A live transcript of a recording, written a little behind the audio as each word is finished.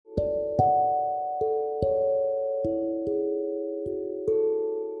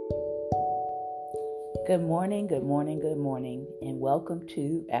Good morning, good morning, good morning, and welcome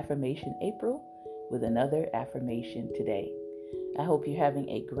to Affirmation April with another affirmation today. I hope you're having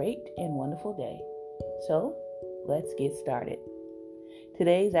a great and wonderful day. So, let's get started.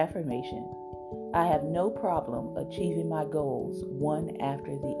 Today's affirmation: I have no problem achieving my goals one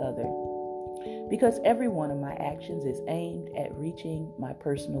after the other, because every one of my actions is aimed at reaching my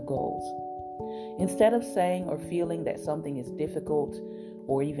personal goals. Instead of saying or feeling that something is difficult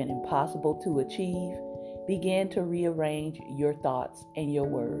or even impossible to achieve, begin to rearrange your thoughts and your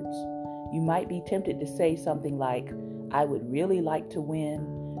words. You might be tempted to say something like, I would really like to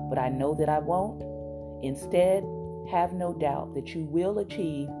win, but I know that I won't. Instead, have no doubt that you will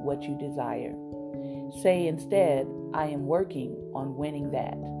achieve what you desire. Say instead, I am working on winning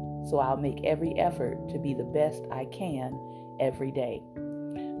that, so I'll make every effort to be the best I can every day.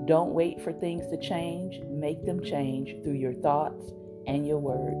 Don't wait for things to change. Make them change through your thoughts and your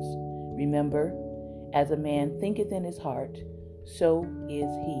words. Remember, as a man thinketh in his heart, so is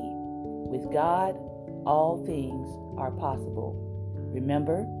he. With God, all things are possible.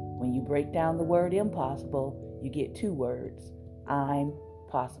 Remember, when you break down the word impossible, you get two words: I'm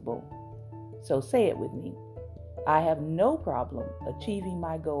possible. So say it with me. I have no problem achieving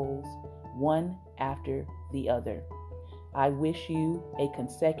my goals one after the other. I wish you a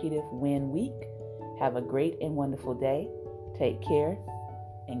consecutive win week. Have a great and wonderful day. Take care,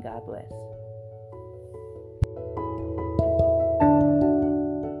 and God bless.